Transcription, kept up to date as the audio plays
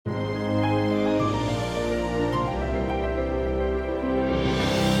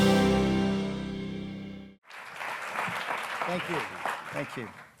Thank you. Thank you.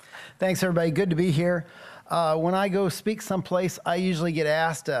 Thanks, everybody. Good to be here. When I go speak someplace, I usually get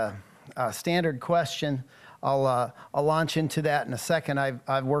asked a standard question. I'll launch into that in a second.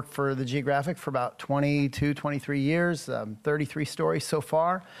 I've worked for the Geographic for about 22, 23 years, 33 stories so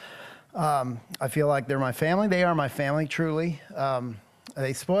far. I feel like they're my family. They are my family, truly.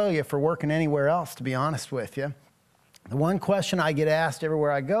 They spoil you for working anywhere else, to be honest with you. The one question I get asked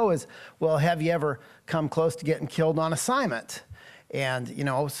everywhere I go is, well, have you ever come close to getting killed on assignment? And, you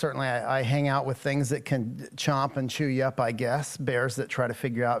know, certainly I hang out with things that can chomp and chew you up, I guess. Bears that try to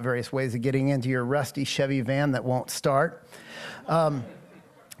figure out various ways of getting into your rusty Chevy van that won't start. One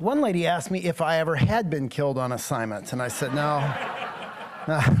lady asked me if I ever had been killed on assignment, and I said, no.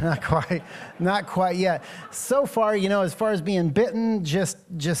 Not quite yet. So far, you know, as far as being bitten,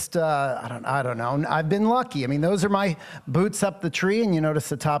 I don't know. I've been lucky. I mean, those are my boots up the tree, and you notice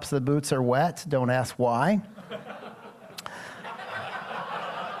the tops of the boots are wet. Don't ask why.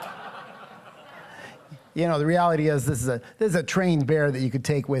 You know, the reality is this is a trained bear that you could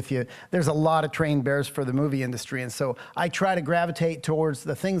take with you. There's a lot of trained bears for the movie industry, and so I try to gravitate towards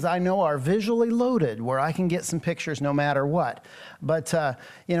the things I know are visually loaded, where I can get some pictures no matter what. But,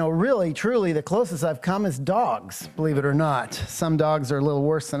 you know, really, truly, the closest I've come is dogs, believe it or not. Some dogs are a little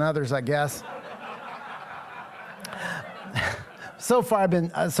worse than others, I guess. So far,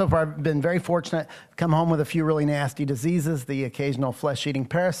 I've been very fortunate. Come home with a few really nasty diseases, the occasional flesh-eating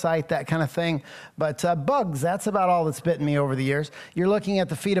parasite, that kind of thing. But bugs, that's about all that's bitten me over the years. You're looking at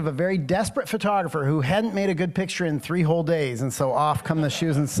the feet of a very desperate photographer who hadn't made a good picture in 3 whole days, and so off come the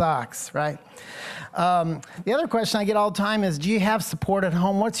shoes and socks, right? The other question I get all the time is, do you have support at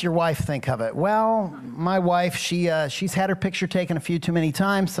home? What's your wife think of it? Well, my wife, she's had her picture taken a few too many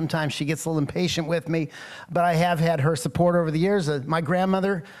times. Sometimes she gets a little impatient with me, but I have had her support over the years. My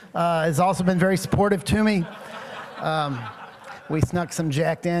grandmother has also been very supportive to me. We snuck some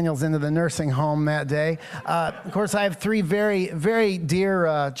Jack Daniels into the nursing home that day. Of course, I have 3 very, very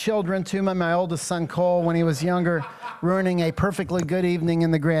dear children to me. My oldest son, Cole, when he was younger, ruining a perfectly good evening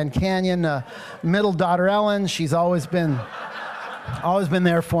in the Grand Canyon. Middle daughter, Ellen, she's always been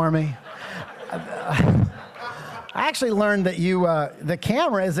there for me. I actually learned that the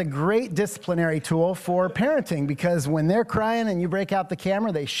camera is a great disciplinary tool for parenting, because when they're crying and you break out the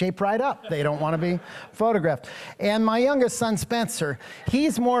camera, they shape right up. They don't want to be photographed. And my youngest son, Spencer,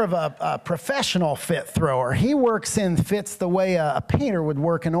 he's more of a professional fit thrower. He works in fits the way a painter would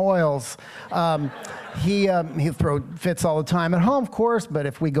work in oils. He'll throw fits all the time at home, of course, but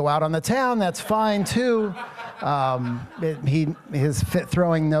if we go out on the town, that's fine too. His fit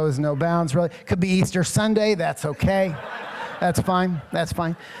throwing knows no bounds, really. Could be Easter Sunday, that's okay. That's fine, that's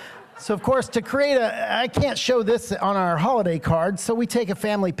fine. So of course, to create I can't show this on our holiday card, so we take a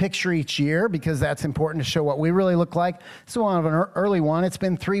family picture each year because that's important to show what we really look like. This is one of an early one. It's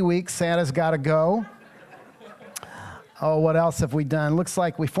been 3 weeks, Santa's gotta go. Oh, what else have we done? Looks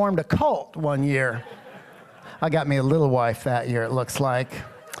like we formed a cult one year. I got me a little wife that year, it looks like.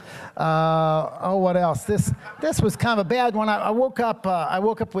 What else? This was kind of a bad one. I woke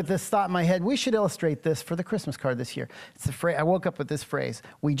up with this thought in my head. We should illustrate this for the Christmas card this year. It's a phrase. I woke up with this phrase: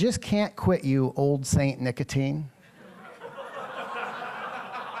 "We just can't quit you, old Saint Nicotine."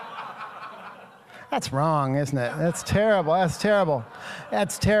 That's wrong, isn't it? That's terrible. That's terrible.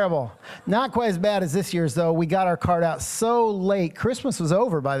 That's terrible. Not quite as bad as this year's, though. We got our card out so late. Christmas was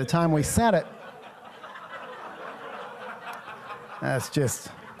over by the time we sent it. That's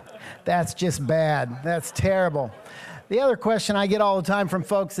just bad. That's terrible. The other question I get all the time from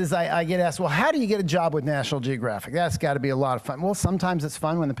folks is I get asked, well, how do you get a job with National Geographic? That's got to be a lot of fun. Well, sometimes it's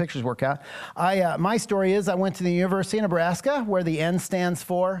fun when the pictures work out. My story is I went to the University of Nebraska, where the N stands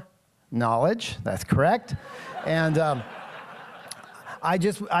for knowledge. That's correct. And I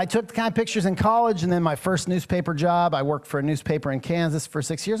took the kind of pictures in college, and then my first newspaper job, I worked for a newspaper in Kansas for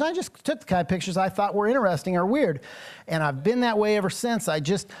 6 years. I just took the kind of pictures I thought were interesting or weird. And I've been that way ever since. I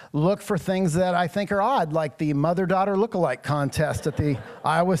just look for things that I think are odd, like the mother-daughter look-alike contest at the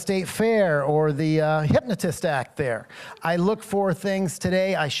Iowa State Fair or the hypnotist act there. I look for things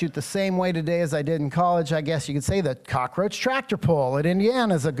today. I shoot the same way today as I did in college. I guess you could say the cockroach tractor pull at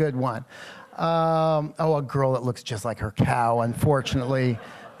Indiana is a good one. A girl that looks just like her cow, unfortunately.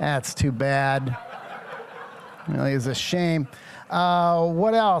 That's too bad. Really is a shame.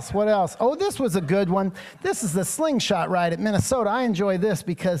 What else? Oh, this was a good one. This is the slingshot ride at Minnesota. I enjoy this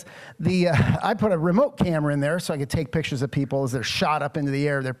because I put a remote camera in there so I could take pictures of people as they're shot up into the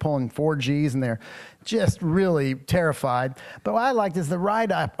air. They're pulling 4Gs and they're just really terrified. But what I liked is the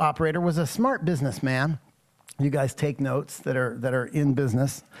ride operator was a smart businessman You guys take notes that are in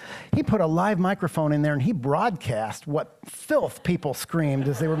business. He put a live microphone in there and he broadcast what filth people screamed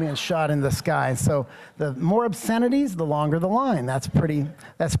as they were being shot into the sky. And so the more obscenities, the longer the line. That's pretty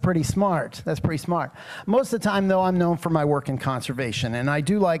smart. That's pretty smart. Most of the time, though, I'm known for my work in conservation. And I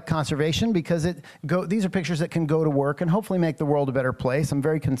do like conservation because these are pictures that can go to work and hopefully make the world a better place. I'm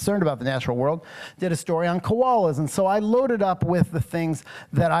very concerned about the natural world. Did a story on koalas. And so I loaded up with the things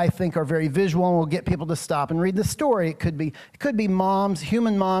that I think are very visual and will get people to stop and read the story. It could be moms,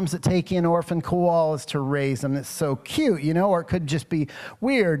 human moms that take in orphan koalas to raise them. It's so cute, or it could just be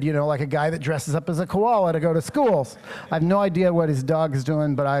weird, like a guy that dresses up as a koala to go to schools. I have no idea what his dog is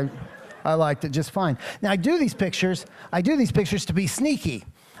doing, but I liked it just fine. Now I do these pictures to be sneaky.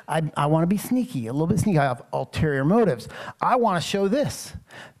 I want to be sneaky, a little bit sneaky. I have ulterior motives. I want to show this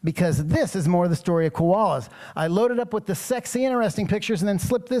because this is more the story of koalas. I loaded up with the sexy, interesting pictures and then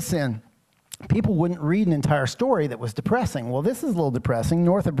slipped this in. People wouldn't read an entire story that was depressing. Well, this is a little depressing.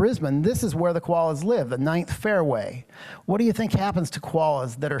 North of Brisbane, this is where the koalas live, the Ninth Fairway. What do you think happens to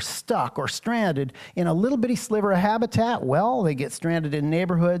koalas that are stuck or stranded in a little bitty sliver of habitat? Well, they get stranded in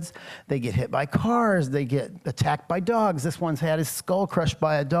neighborhoods. They get hit by cars. They get attacked by dogs. This one's had his skull crushed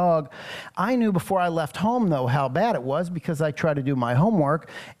by a dog. I knew before I left home, though, how bad it was because I tried to do my homework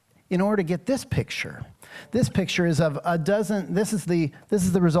in order to get this picture. This picture is of a dozen, this is the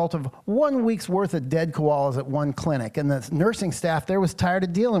result of 1 week's worth of dead koalas at one clinic. And the nursing staff there was tired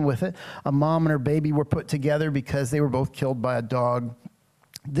of dealing with it. A mom and her baby were put together because they were both killed by a dog.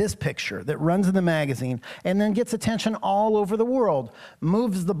 This picture that runs in the magazine and then gets attention all over the world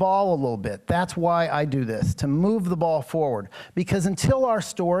moves the ball a little bit. That's why I do this, to move the ball forward. Because until our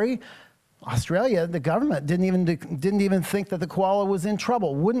story, Australia, the government didn't even think that the koala was in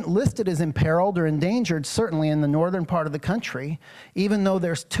trouble. Wouldn't list it as imperiled or endangered, certainly in the northern part of the country, even though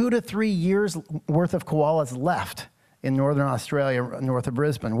there's 2 to 3 years worth of koalas left in northern Australia, north of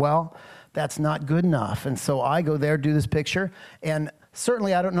Brisbane. Well, that's not good enough. And so I go there, do this picture, and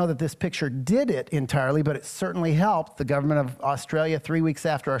certainly I don't know that this picture did it entirely, but it certainly helped the government of Australia 3 weeks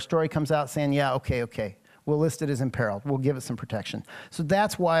after our story comes out saying, yeah, okay. We'll list it as imperiled. We'll give it some protection. So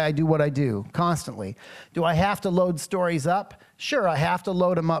that's why I do what I do constantly. Do I have to load stories up? Sure, I have to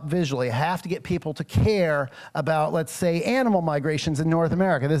load them up visually. I have to get people to care about, let's say, animal migrations in North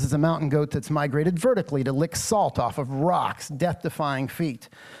America. This is a mountain goat that's migrated vertically to lick salt off of rocks, death-defying feat.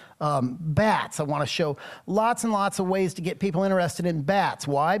 Bats, I want to show lots and lots of ways to get people interested in bats.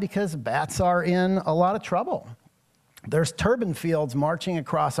 Why? Because bats are in a lot of trouble. There's turbine fields marching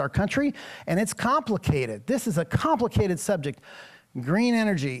across our country, and it's complicated. This is a complicated subject. Green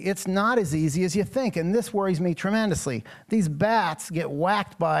energy, it's not as easy as you think, and this worries me tremendously. These bats get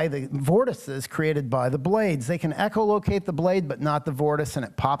whacked by the vortices created by the blades. They can echolocate the blade, but not the vortice, and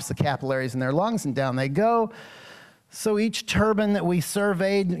it pops the capillaries in their lungs, and down they go. So each turbine that we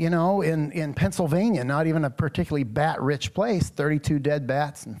surveyed, in Pennsylvania, not even a particularly bat-rich place, 32 dead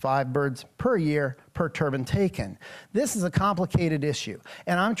bats and 5 birds per year per turbine taken. This is a complicated issue.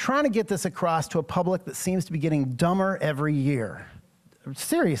 And I'm trying to get this across to a public that seems to be getting dumber every year.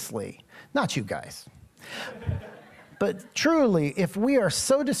 Seriously, not you guys. But truly, if we are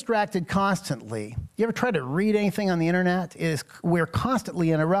so distracted constantly, you ever try to read anything on the internet? We're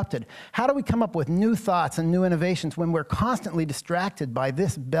constantly interrupted. How do we come up with new thoughts and new innovations when we're constantly distracted by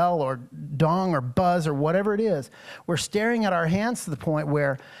this bell or dong or buzz or whatever it is? We're staring at our hands to the point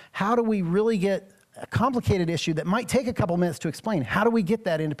where how do we really get a complicated issue that might take a couple minutes to explain? How do we get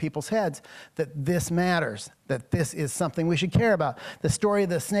that into people's heads that this matters, that this is something we should care about? The story of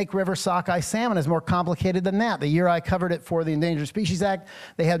the Snake River sockeye salmon is more complicated than that. The year I covered it for the Endangered Species Act,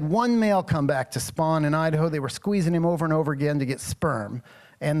 they had one male come back to spawn in Idaho. They were squeezing him over and over again to get sperm,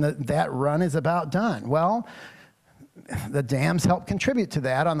 and that run is about done. Well, the dams help contribute to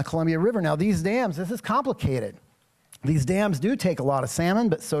that on the Columbia River. Now, these dams, this is complicated. These dams do take a lot of salmon,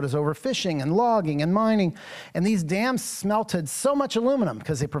 but so does overfishing and logging and mining. And these dams smelted so much aluminum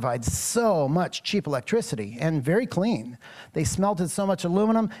because they provide so much cheap electricity and very clean. They smelted so much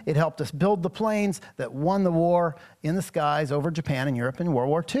aluminum, it helped us build the planes that won the war in the skies over Japan and Europe in World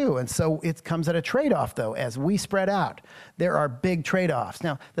War II. And so it comes at a trade-off, though, as we spread out. There are big trade-offs.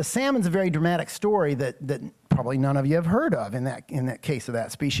 Now, the salmon's a very dramatic story that probably none of you have heard of in that case of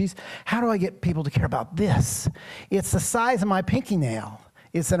that species. How do I get people to care about this? It's the size of my pinky nail.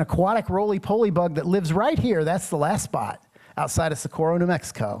 It's an aquatic roly-poly bug that lives right here. That's the last spot outside of Socorro, New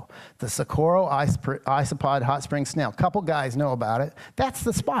Mexico. The Socorro isopod hot spring snail. A couple guys know about it. That's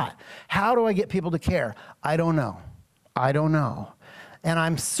the spot. How do I get people to care? I don't know. And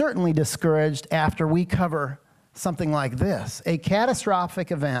I'm certainly discouraged after we cover something like this, a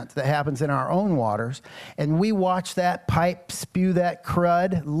catastrophic event that happens in our own waters, and we watch that pipe spew that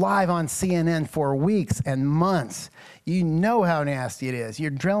crud live on CNN for weeks and months. You know how nasty it is. You're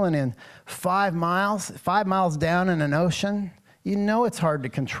drilling in 5 miles down in an ocean. You know it's hard to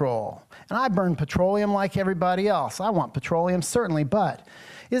control. And I burn petroleum like everybody else. I want petroleum, certainly, but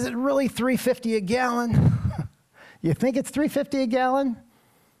is it really $3.50 a gallon? You think it's $3.50 a gallon?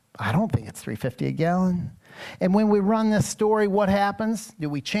 I don't think it's $3.50 a gallon. And when we run this story, what happens? Do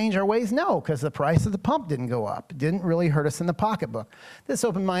we change our ways? No, because the price of the pump didn't go up. It didn't really hurt us in the pocketbook. This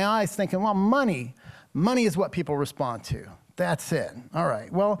opened my eyes thinking, well, money is what people respond to. That's it. All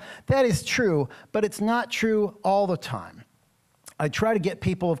right. Well, that is true, but it's not true all the time. I try to get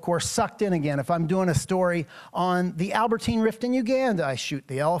people, of course, sucked in again. If I'm doing a story on the Albertine Rift in Uganda, I shoot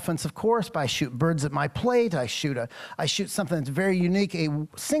the elephants, of course, but I shoot birds at my plate. I shoot something that's very unique, a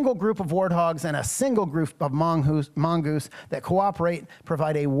single group of warthogs and a single group of mongoose that cooperate,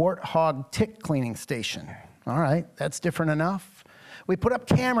 provide a warthog tick cleaning station. All right, that's different enough. We put up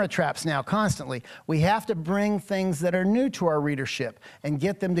camera traps now constantly. We have to bring things that are new to our readership and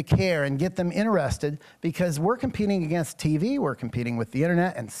get them to care and get them interested, because we're competing against TV, we're competing with the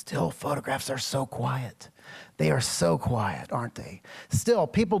internet, and still photographs are so quiet. They are so quiet, aren't they? Still,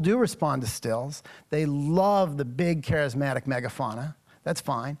 people do respond to stills. They love the big charismatic megafauna. That's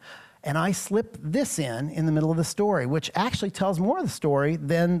fine. And I slip this in the middle of the story, which actually tells more of the story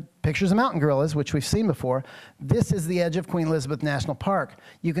than pictures of mountain gorillas, which we've seen before. This is the edge of Queen Elizabeth National Park.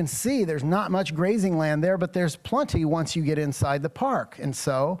 You can see there's not much grazing land there, but there's plenty once you get inside the park. And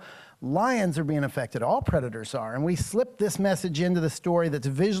so lions are being affected. All predators are. And we slip this message into the story that's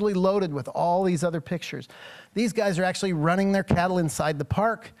visually loaded with all these other pictures. These guys are actually running their cattle inside the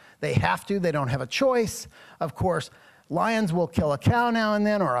park. They have to. They don't have a choice. Of course, lions will kill a cow now and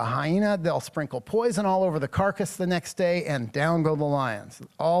then, or a hyena. They'll sprinkle poison all over the carcass the next day, and down go the lions,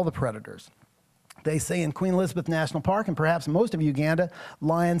 all the predators. They say in Queen Elizabeth National Park, and perhaps most of Uganda,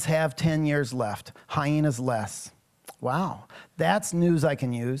 lions have 10 years left, hyenas less. Wow, that's news I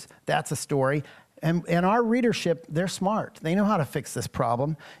can use. That's a story. And our readership, they're smart. They know how to fix this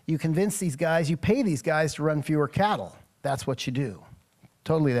problem. You convince these guys, you pay these guys to run fewer cattle. That's what you do.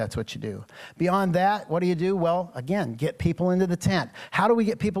 Totally, that's what you do. Beyond that, what do you do? Well, again, get people into the tent. How do we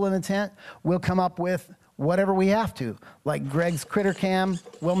get people in the tent? We'll come up with whatever we have to. Like Greg's Critter Cam,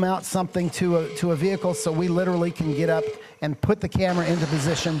 we'll mount something to a vehicle so we literally can get up and put the camera into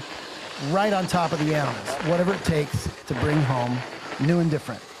position right on top of the animals. Whatever it takes to bring home new and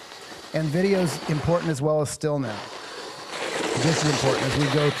different. And video's important as well as still now. This is important as we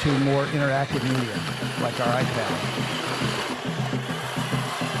go to more interactive media, like our iPad.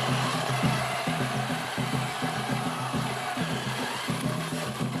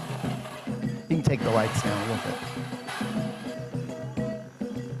 You can take the lights down a little bit.